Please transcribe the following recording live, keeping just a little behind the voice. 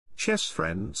chess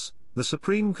friends, the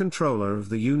supreme controller of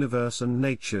the universe and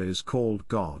nature is called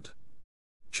God.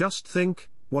 Just think,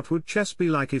 what would chess be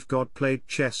like if God played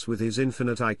chess with his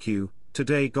infinite IQ?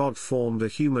 Today God formed a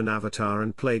human avatar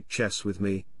and played chess with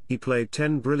me. He played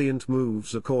 10 brilliant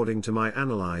moves according to my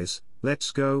analyze.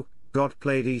 Let's go. God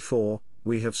played e4,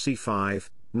 we have c5,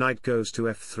 knight goes to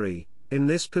f3. In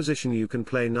this position you can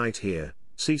play knight here,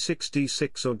 c6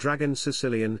 d6 or dragon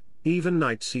Sicilian, even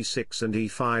knight c6 and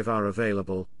e5 are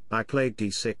available. I played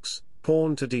d6,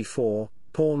 pawn to d4,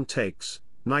 pawn takes,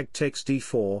 knight takes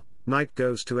d4, knight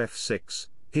goes to f6,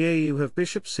 here you have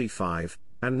bishop c5,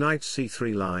 and knight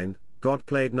c3 line. God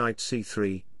played knight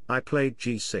c3, I played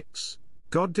g6.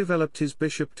 God developed his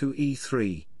bishop to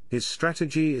e3, his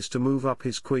strategy is to move up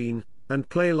his queen, and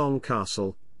play long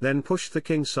castle, then push the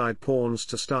kingside pawns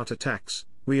to start attacks.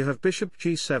 We have bishop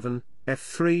g7,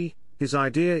 f3, his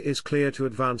idea is clear to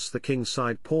advance the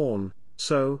kingside pawn,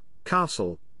 so,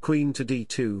 castle, queen to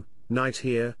d2, knight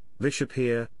here, bishop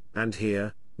here, and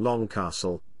here, long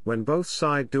castle. When both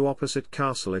sides do opposite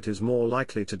castle it is more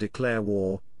likely to declare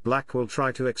war. Black will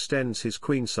try to extend his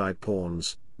queenside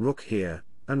pawns, rook here,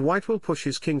 and white will push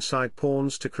his kingside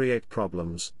pawns to create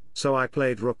problems, so I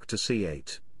played rook to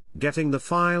c8. Getting the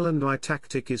file, and my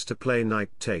tactic is to play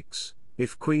knight takes.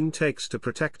 If queen takes to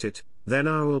protect it, then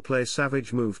I will play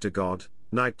savage move to God,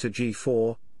 knight to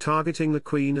g4, targeting the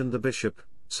queen and the bishop,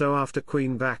 so after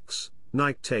queen backs,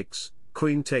 knight takes,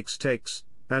 queen takes,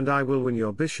 and I will win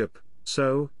your bishop.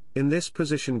 So, in this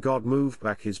position God moved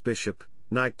back his bishop,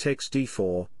 knight takes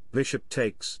d4, bishop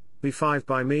takes, b5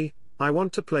 by me. I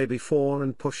want to play b4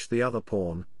 and push the other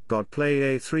pawn. God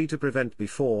play a3 to prevent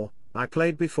b4, I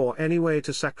played b4 anyway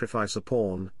to sacrifice a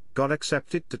pawn. God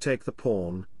accepted to take the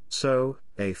pawn, so,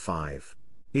 a5.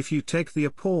 If you take the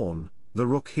pawn, the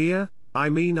rook here, I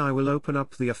mean I will open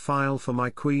up the file for my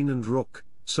queen and rook,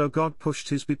 so God pushed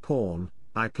his b pawn,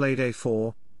 I played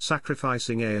a4,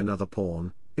 sacrificing another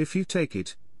pawn. If you take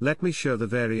it, let me show the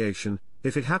variation.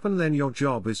 If it happen then your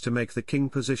job is to make the king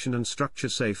position and structure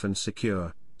safe and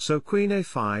secure. So queen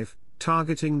a5,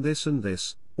 targeting this and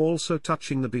this, also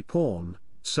touching the b pawn,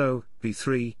 so,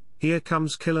 b3, here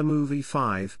comes killer move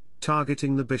e5,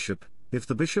 targeting the bishop. If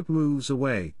the bishop moves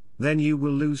away, then you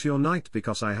will lose your knight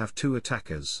because I have two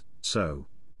attackers, so.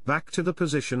 Back to the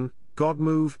position, God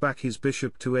moved back his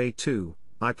bishop to a2,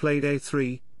 I played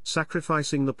a3,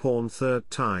 sacrificing the pawn third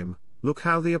time. Look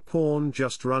how the pawn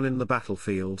just run in the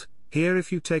battlefield. Here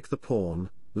if you take the pawn,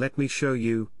 let me show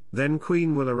you, then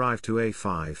queen will arrive to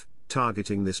a5,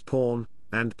 targeting this pawn,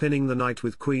 and pinning the knight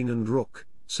with queen and rook,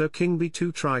 so king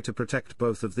b2 try to protect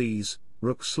both of these,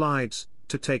 rook slides,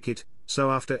 to take it,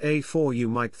 so after a4 you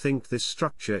might think this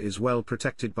structure is well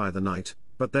protected by the knight,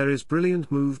 but there is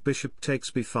brilliant move bishop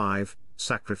takes b5,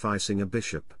 sacrificing a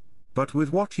bishop. But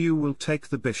with what you will take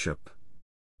the bishop?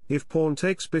 If pawn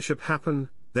takes bishop happen,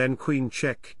 then queen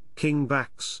check, king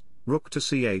backs, rook to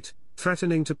c8,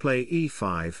 threatening to play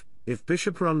e5, if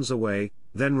bishop runs away,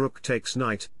 then rook takes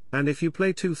knight, and if you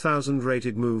play 2000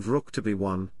 rated move rook to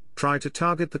b1, try to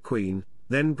target the queen,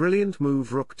 then brilliant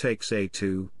move rook takes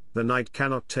a2, the knight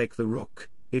cannot take the rook,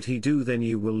 if he do then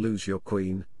you will lose your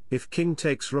queen. If king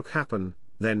takes rook happen,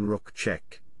 then rook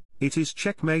check. It is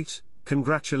checkmate.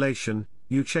 Congratulations,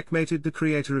 you checkmated the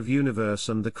creator of universe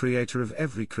and the creator of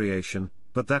every creation,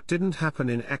 but that didn't happen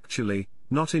in actually,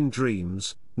 not in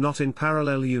dreams, not in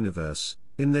parallel universe.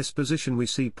 In this position we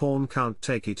see pawn can't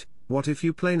take it. What if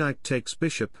you play knight takes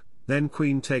bishop, then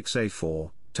queen takes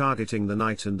a4, targeting the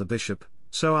knight and the bishop,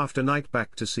 so after knight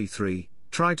back to c3,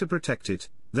 try to protect it,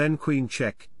 then queen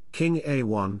check, king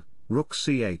a1, rook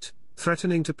c8,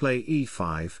 threatening to play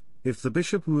e5, if the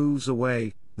bishop moves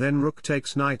away, then rook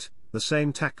takes knight, the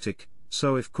same tactic,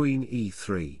 so if queen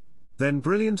e3, then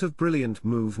brilliant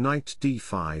move knight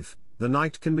d5, the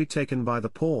knight can be taken by the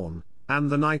pawn, and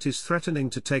the knight is threatening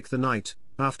to take the knight.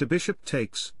 After bishop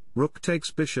takes, rook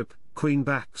takes bishop, queen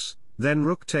backs, then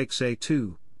rook takes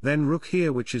a2, then rook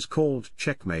here which is called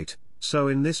checkmate, so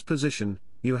in this position,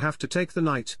 you have to take the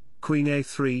knight, queen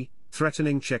a3,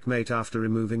 threatening checkmate after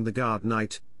removing the guard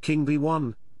knight, king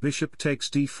b1, bishop takes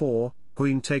d4,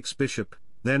 queen takes bishop,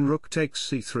 then rook takes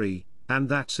c3, and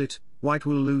that's it. White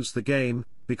will lose the game,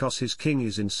 because his king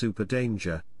is in super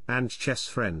danger. And chess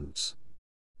friends,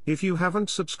 if you haven't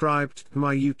subscribed to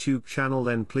my YouTube channel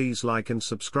then please like and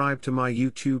subscribe to my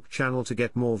YouTube channel to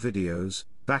get more videos.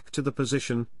 Back to the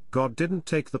position, God didn't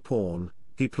take the pawn,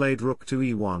 he played rook to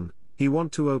e1, he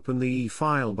want to open the e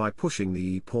file by pushing the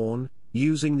e pawn,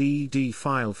 using the ed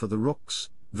file for the rooks,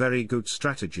 very good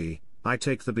strategy. I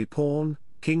take the b pawn,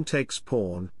 king takes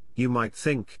pawn. You might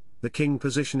think, the king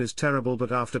position is terrible,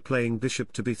 but after playing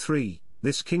bishop to b3,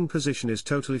 this king position is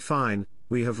totally fine,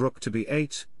 we have rook to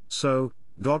b8, so,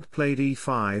 God played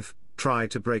e5, try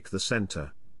to break the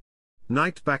center.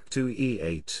 Knight back to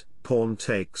e8, pawn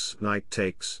takes, knight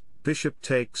takes, bishop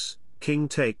takes, king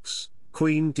takes,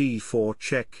 queen d4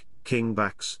 check, king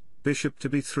backs, bishop to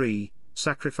b3,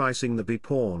 sacrificing the b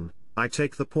pawn, I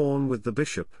take the pawn with the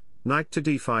bishop, knight to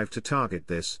d5 to target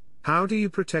this. How do you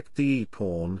protect the e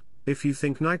pawn? If you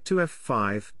think knight to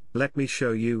f5, let me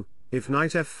show you. If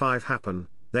knight f5 happen,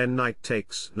 then knight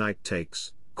takes,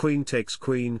 queen takes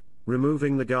queen,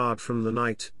 removing the guard from the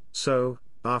knight, so,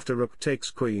 after rook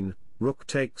takes queen, rook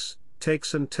takes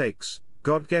and takes,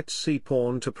 God gets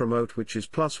c-pawn to promote, which is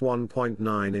plus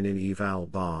 1.9 in eval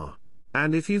bar.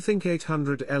 And if you think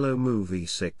 800 elo move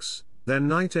e6, then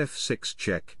knight f6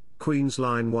 check, queen's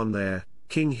line 1 there,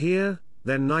 king here,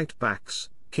 then knight backs,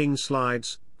 king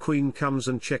slides, queen comes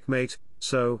and checkmate,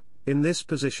 so, in this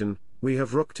position, we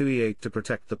have rook to e8 to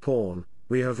protect the pawn,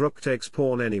 we have rook takes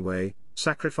pawn anyway,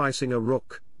 sacrificing a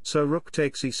rook, so rook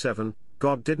takes e7,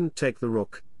 God didn't take the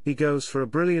rook, he goes for a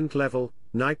brilliant level,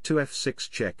 knight to f6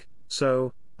 check,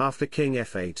 so, after king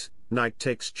f8, knight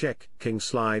takes check, king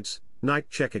slides, knight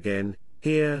check again,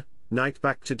 here, knight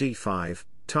back to d5,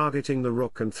 targeting the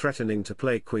rook and threatening to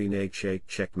play queen h8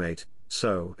 checkmate,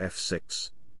 so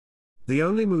f6. The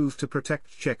only move to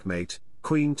protect checkmate,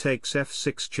 queen takes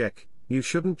f6 check, you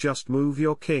shouldn't just move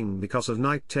your king because of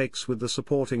knight takes with the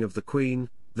supporting of the queen,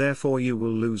 therefore you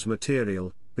will lose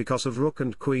material, because of rook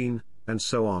and queen, and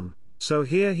so on. So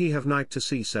here he have knight to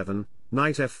c7,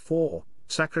 knight f4,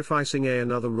 sacrificing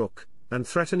another rook, and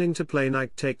threatening to play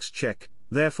knight takes check,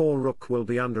 therefore rook will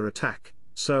be under attack,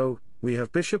 so, we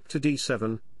have bishop to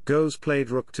d7, goes played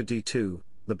rook to d2,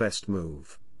 the best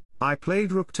move. I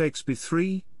played rook takes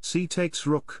b3, c takes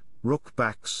rook, rook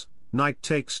backs, knight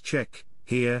takes check,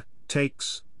 here,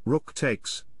 takes, rook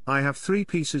takes, I have 3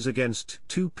 pieces against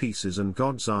 2 pieces and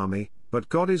God's army, but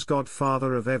God is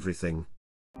godfather of everything.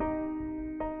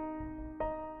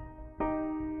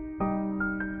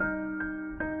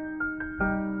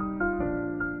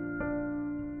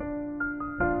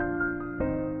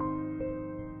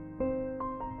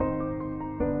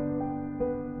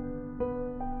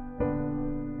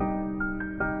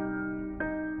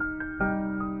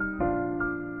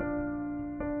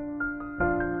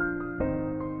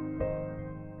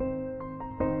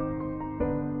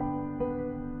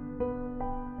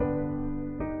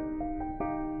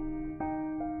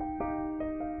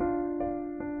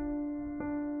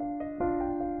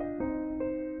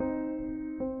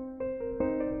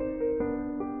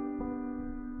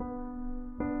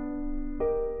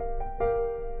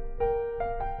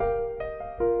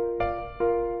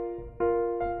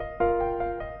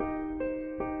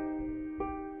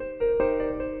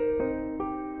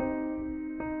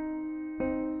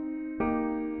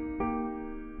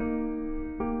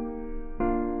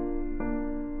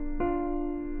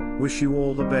 Wish you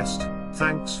all the best,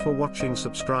 thanks for watching,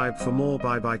 subscribe for more,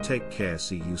 bye bye, take care,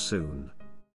 see you soon.